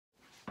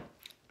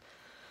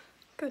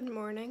Good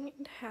morning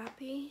and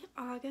happy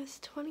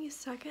August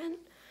 22nd.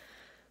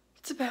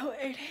 It's about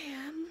 8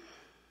 a.m.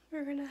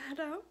 We're gonna head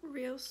out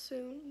real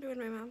soon, doing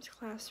my mom's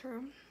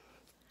classroom.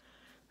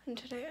 And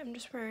today I'm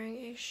just wearing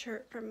a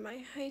shirt from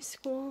my high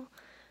school,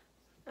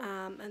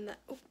 and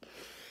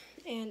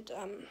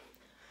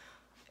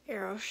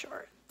Aero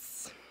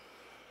shorts.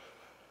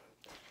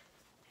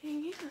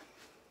 And yeah,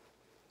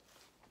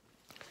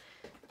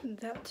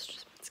 that's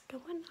just what's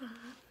going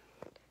on.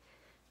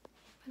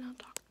 And I'll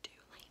talk to you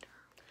later.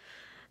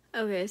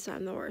 Okay, so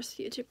I'm the worst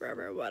YouTuber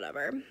ever,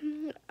 whatever.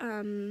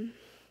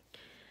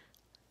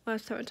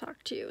 Last time I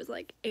talked to you was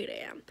like 8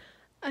 a.m.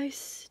 I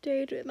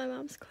stayed in my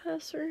mom's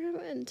classroom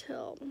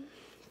until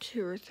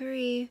 2 or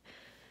 3.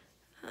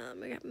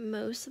 I got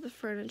most of the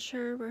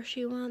furniture where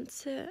she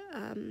wants it.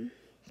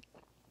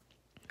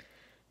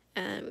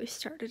 And we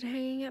started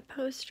hanging up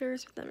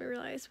posters, but then we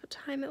realized what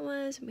time it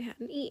was and we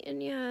hadn't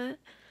eaten yet.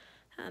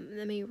 And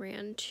then we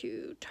ran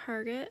to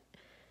Target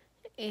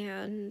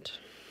and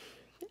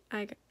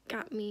I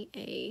got me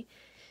a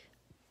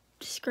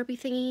scrubby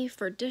thingy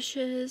for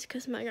dishes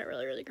because mine got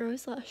really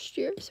gross last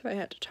year, so I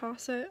had to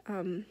toss it.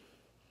 And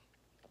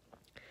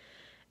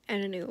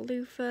a new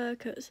loofah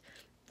because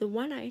the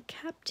one I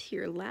kept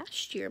here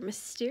last year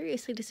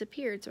mysteriously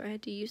disappeared, so I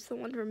had to use the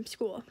one from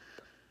school.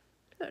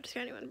 So I just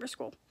got a new one for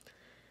school.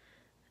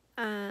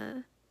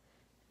 And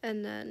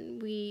then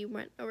we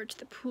went over to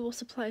the pool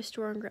supply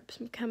store and grabbed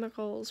some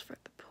chemicals for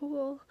the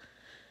pool.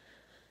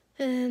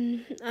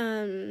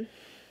 And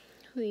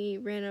we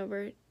ran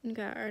over and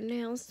got our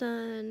nails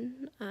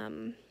done,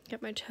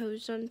 got my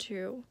toes done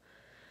too.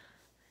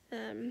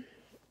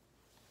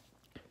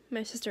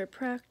 My sister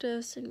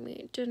practiced and we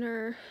ate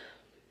dinner,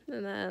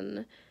 and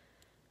then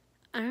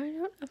I don't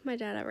know if my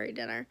dad ever ate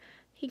dinner.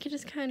 He could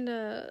just kind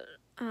of,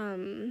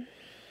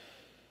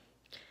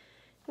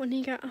 when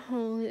he got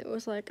home, it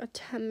was like a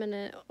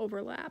 10-minute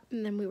overlap,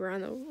 and then we were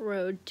on the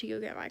road to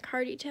go get my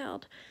car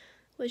detailed,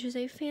 which is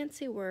a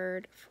fancy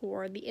word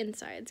for the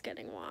insides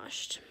getting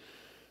washed.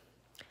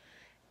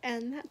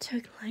 And that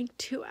took like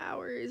 2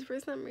 hours for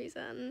some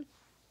reason.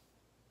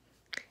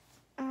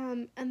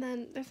 And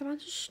then there's a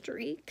bunch of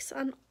streaks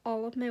on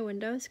all of my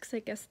windows because I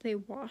guess they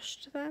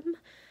washed them.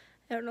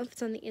 I don't know if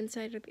it's on the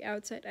inside or the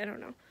outside, I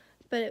don't know.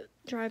 But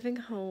driving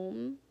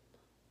home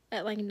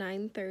at like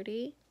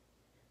 9:30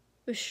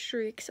 with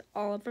streaks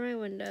all over my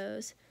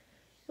windows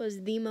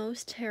was the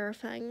most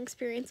terrifying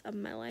experience of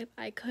my life.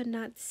 I could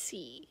not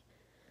see.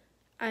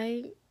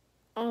 I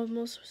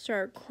almost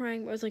started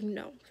crying, but I was like,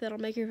 no, that'll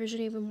make your vision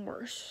even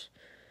worse.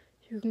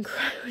 You can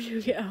cry when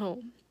you get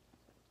home.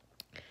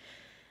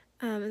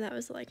 And that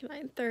was like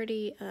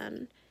 9:30,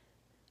 and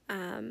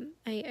I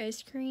ate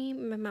ice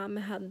cream. My mom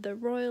had the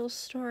Royal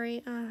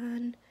Story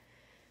on,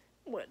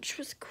 which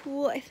was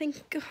cool. I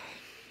think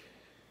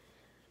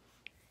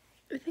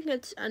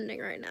it's ending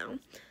right now.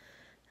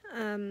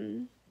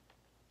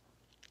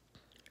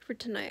 For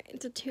tonight,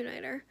 it's a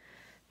 2-nighter,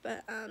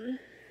 but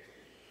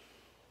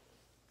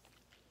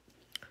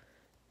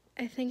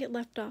I think it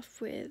left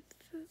off with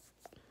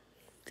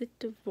the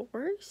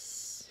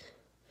divorce,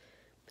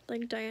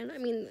 like Diana.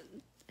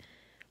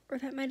 Or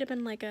that might have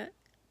been like a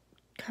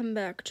come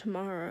back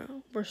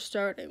tomorrow, we're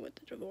starting with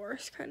the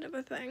divorce kind of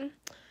a thing.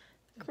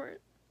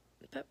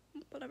 But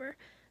whatever.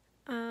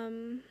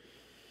 I'm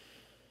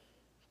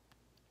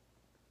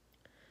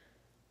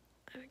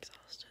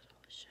exhausted.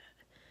 Holy shit.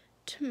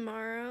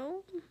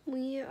 Tomorrow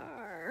we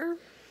are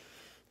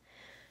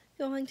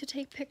going to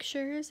take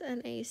pictures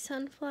in a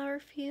sunflower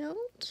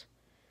field.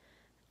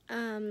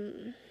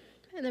 And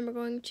then we're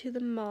going to the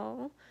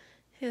mall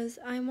because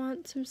I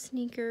want some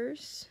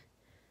sneakers.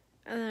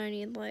 And then I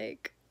need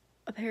like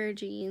a pair of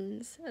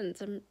jeans and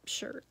some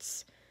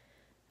shirts.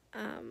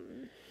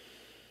 And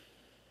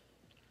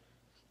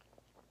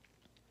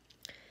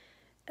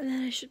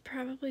then I should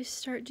probably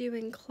start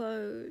doing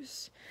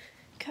clothes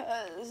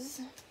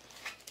because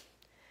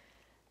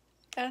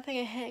I got a thing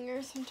of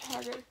hangers from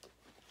Target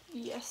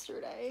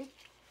yesterday.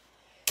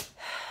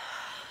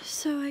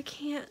 So I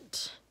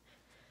can't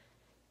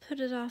put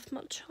it off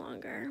much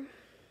longer.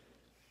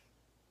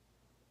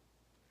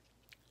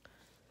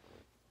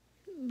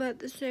 But at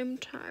the same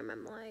time,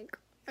 I'm like,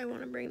 I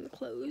want to bring the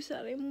clothes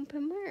that I've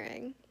been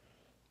wearing.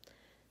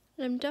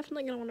 And I'm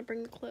definitely going to want to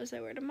bring the clothes I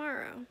wear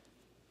tomorrow.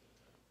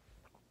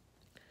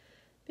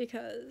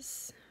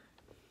 Because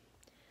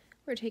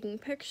we're taking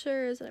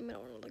pictures, and I'm going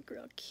to want to look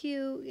real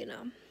cute, you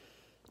know.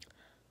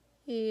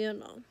 Yeah,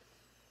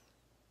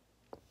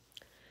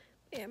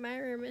 my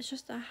room is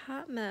just a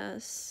hot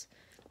mess.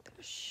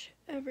 There's shit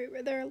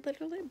everywhere. There are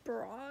literally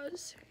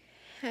bras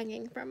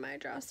hanging from my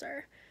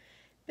dresser.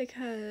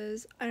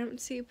 Because I don't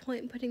see a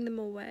point in putting them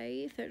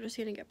away if they're just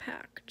gonna get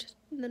packed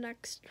in the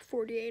next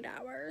 48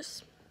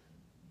 hours.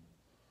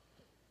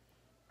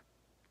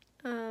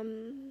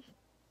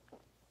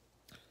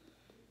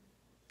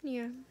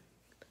 Yeah.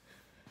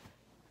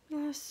 The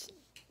last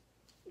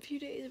few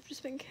days have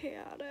just been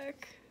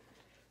chaotic.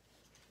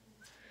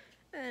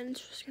 And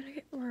it's just gonna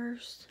get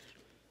worse.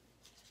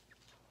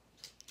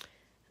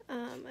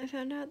 I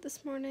found out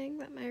this morning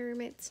that my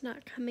roommate's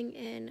not coming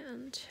in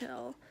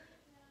until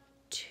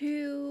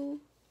 2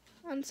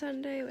 on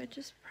Sunday, which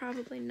is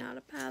probably not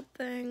a bad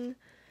thing,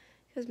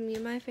 because me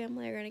and my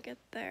family are going to get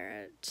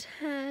there at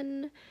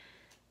 10,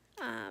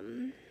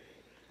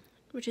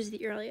 which is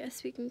the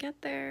earliest we can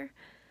get there,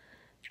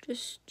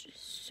 just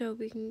so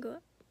we can go,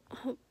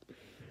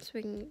 so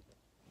we can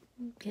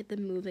get the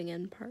moving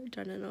in part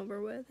done and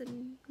over with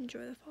and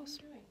enjoy the falls.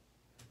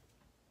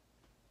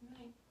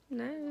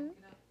 No.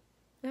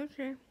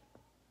 Okay.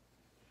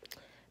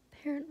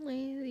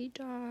 Apparently the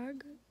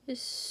dog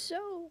is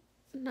so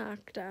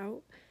knocked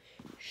out,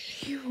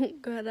 she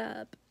won't get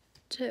up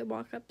to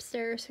walk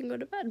upstairs and go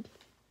to bed.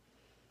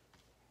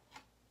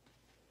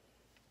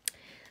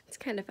 It's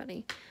kind of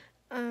funny.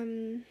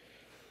 I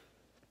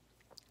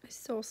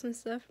stole some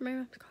stuff from my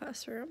mom's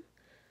classroom.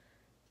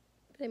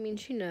 But I mean,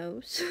 she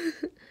knows.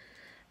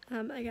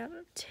 I got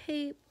a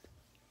tape,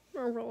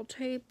 a roll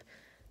tape,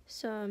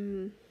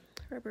 some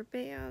rubber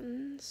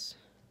bands,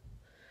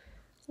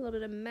 a little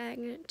bit of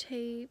magnet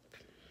tape.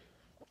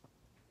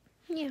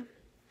 Yeah.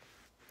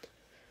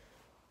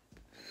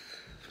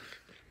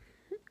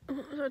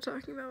 What was I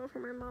talking about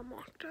before my mom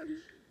walked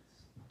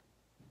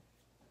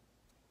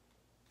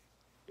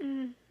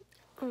in?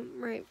 Oh,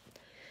 right.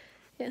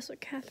 Yeah, so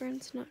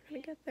Catherine's not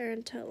gonna get there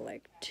until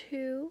like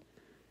 2,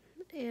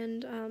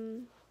 and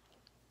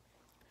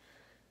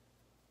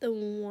the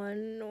one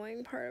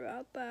annoying part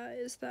about that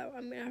is that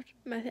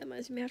my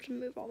family's gonna have to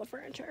move all the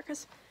furniture,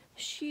 because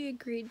she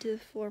agreed to the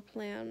floor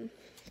plan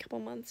a couple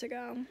months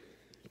ago.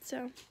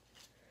 So,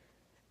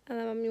 and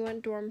then when we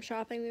went dorm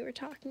shopping, we were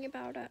talking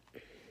about it.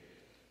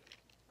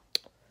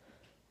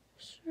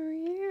 So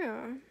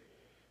yeah.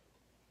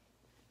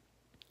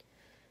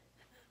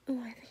 Oh,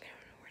 I think I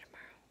don't know where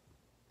tomorrow.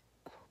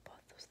 Oh,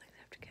 both those things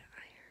have to get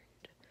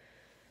ironed.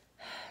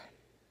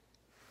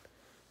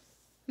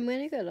 I'm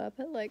gonna get up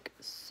at like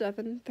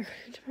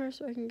 7:30 tomorrow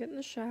so I can get in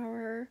the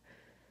shower.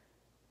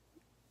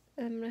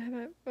 And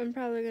I'm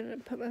probably gonna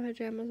put my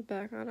pajamas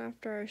back on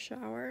after I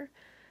shower.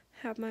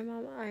 Have my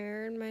mom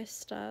iron my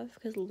stuff,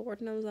 because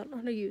Lord knows I don't know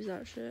how to use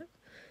that shit.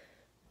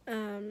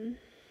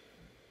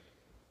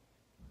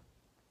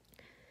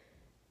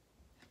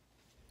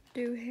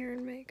 Do hair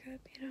and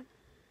makeup, you know,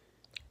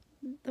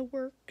 the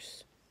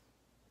works.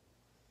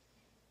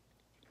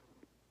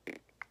 It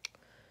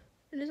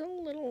is a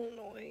little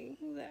annoying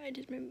that I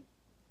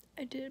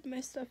did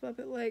my stuff up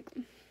at like,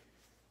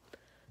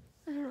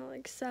 I don't know,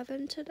 like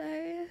 7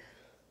 today,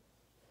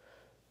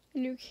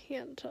 and you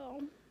can't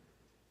tell.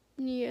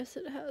 Yes,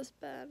 it has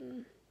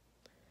been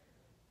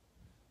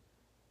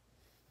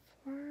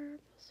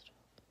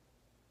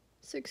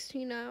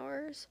 16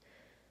 hours.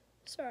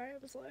 Sorry, I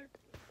was like,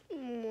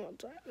 what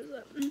time is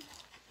it?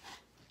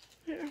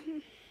 Yeah.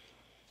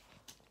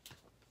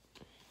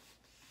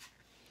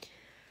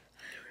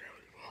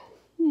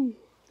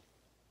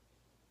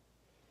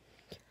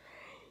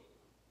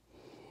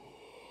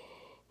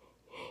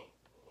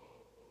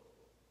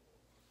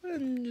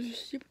 I'm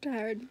just super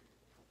tired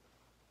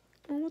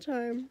all the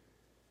time.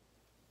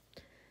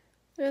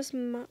 As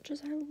much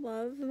as I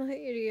love my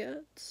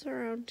idiots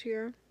around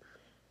here,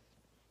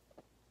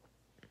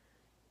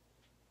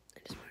 I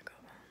just want to go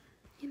home,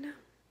 you know?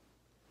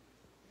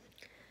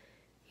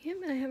 Yep,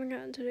 and I haven't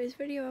gotten today's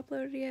video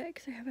uploaded yet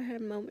because I haven't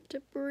had a moment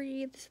to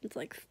breathe since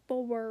like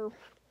 4.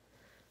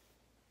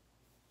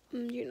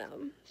 You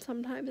know,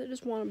 sometimes I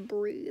just want to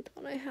breathe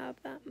when I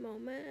have that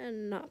moment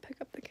and not pick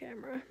up the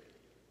camera.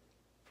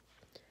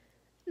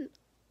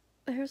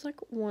 There's like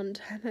one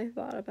time I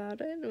thought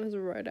about it, and it was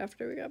right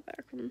after we got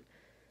back from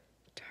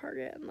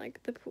Target and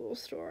like the pool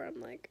store. I'm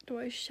like, do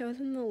I show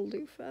them the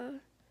loofah?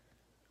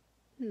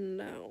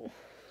 No.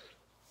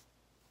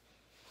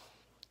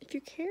 If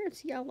you care,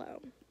 it's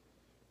yellow.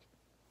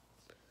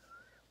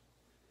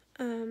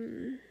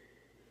 Yeah.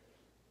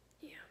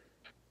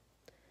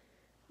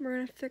 We're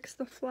gonna fix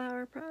the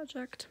flower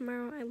project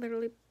tomorrow. I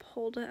literally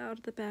pulled it out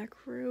of the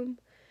back room,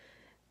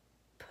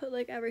 put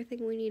like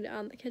everything we need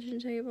on the kitchen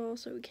table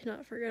so we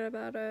cannot forget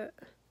about it.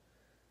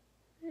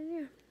 And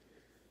yeah.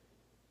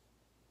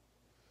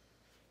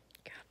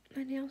 God,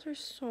 my nails are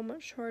so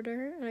much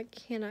shorter and I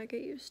cannot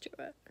get used to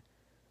it.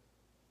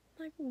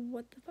 Like,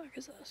 what the fuck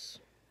is this?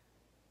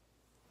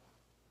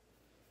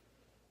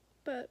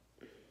 But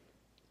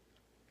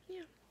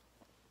yeah.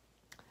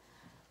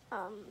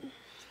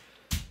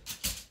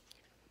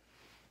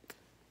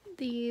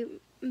 The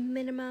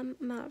minimum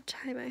amount of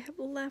time I have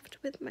left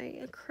with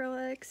my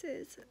acrylics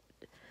is,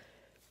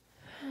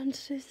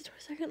 today's the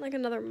 22nd, like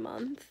another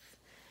month,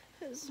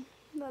 because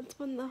that's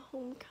when the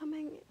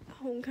homecoming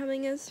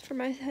is for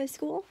my high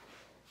school.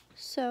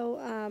 So,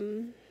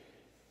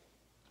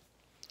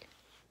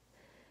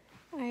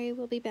 I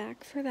will be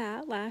back for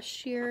that.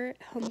 Last year,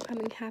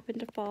 homecoming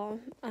happened to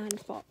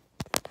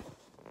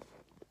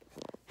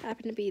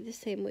be the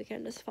same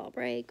weekend as fall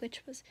break,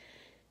 which was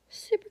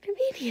super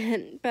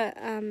convenient, but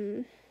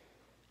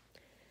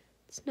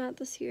it's not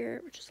this year,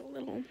 which is a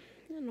little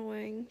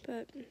annoying,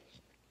 but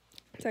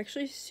it's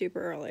actually super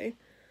early.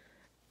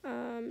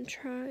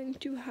 Trying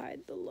to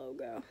hide the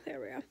logo. There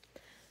we go.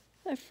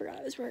 I forgot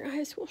I was wearing a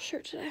high school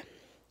shirt today.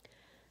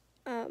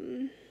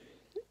 Yeah,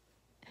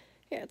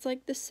 it's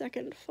like the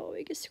second full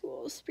week of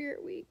school,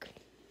 Spirit Week.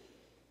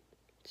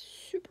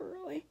 Super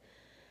early.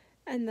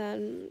 And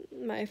then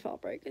my fall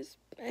break is,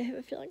 I have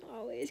a feeling,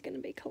 always going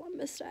to be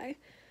Columbus Day.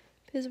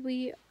 Because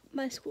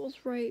my school's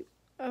right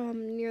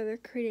near the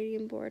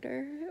Canadian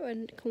border,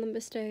 and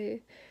Columbus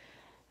Day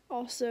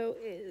also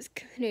is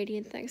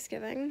Canadian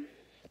Thanksgiving.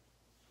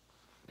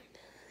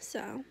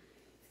 So,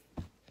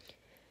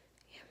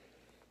 yeah.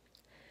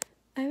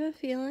 I have a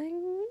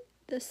feeling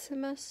this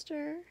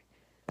semester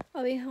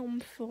I'll be home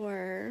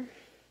for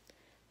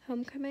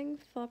homecoming,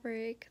 fall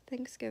break,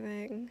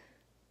 Thanksgiving.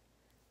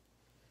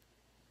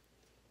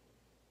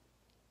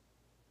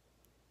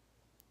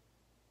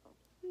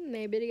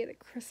 Maybe to get a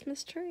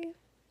Christmas tree.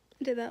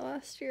 I did that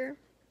last year.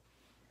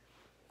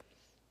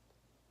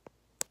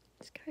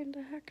 It's kind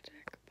of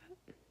hectic,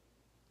 but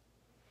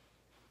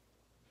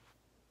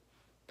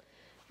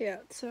yeah,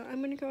 so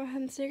I'm gonna go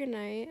ahead and say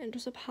goodnight and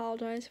just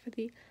apologize for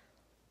the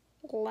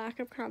lack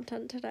of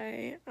content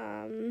today.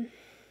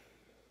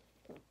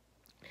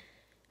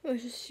 It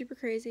was just super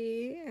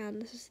crazy,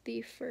 and this is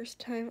the first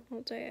time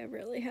all day I've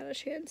really had a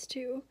chance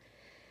to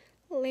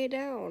lay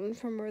down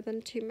for more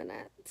than 2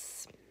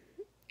 minutes.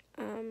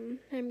 I'm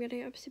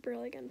getting up super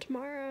early again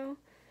tomorrow.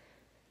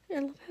 I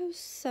love how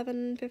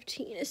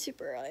 7:15 is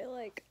super early.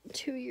 Like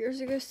 2 years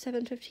ago,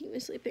 7:15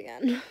 was sleeping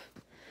in. I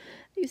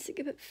used to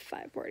get up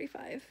at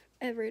 5:45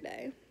 every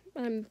day,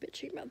 and I'm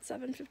bitching about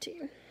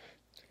 7:15.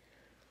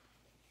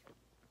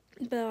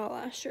 But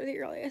last year, the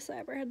earliest I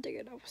ever had to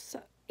get up was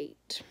at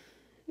 8.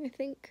 I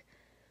think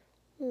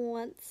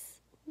once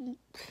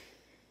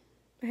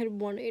I had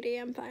one 8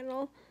 a.m.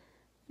 final,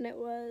 and it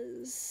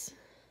was,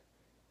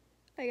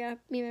 me and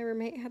my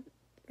roommate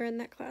were in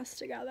that class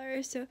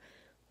together, so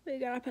we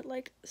got up at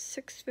like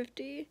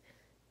 6:50,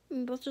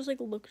 and both just like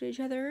looked at each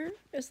other.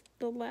 It's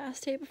the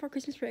last day before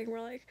Christmas break, and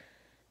we're like,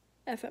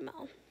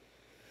 FML.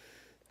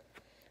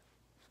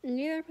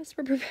 Neither of us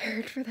were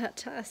prepared for that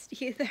test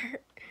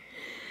either.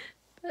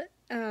 But,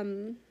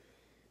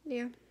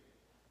 yeah.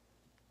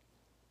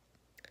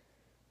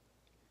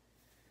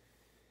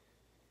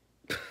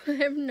 I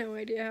have no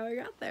idea how I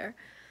got there.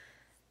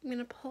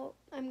 I'm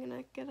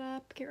gonna get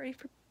up, get ready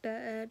for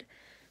bed,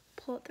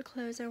 pull out the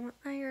clothes I want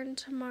ironed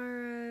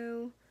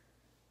tomorrow,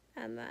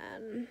 and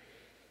then,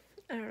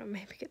 I don't know,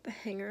 maybe get the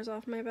hangers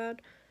off my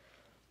bed.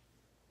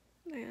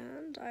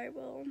 And I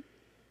will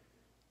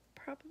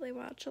probably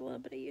watch a little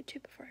bit of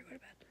YouTube before I go to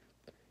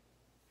bed.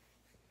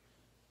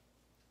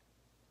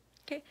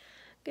 Okay,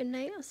 good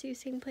night. I'll see you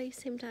same place,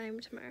 same time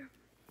tomorrow.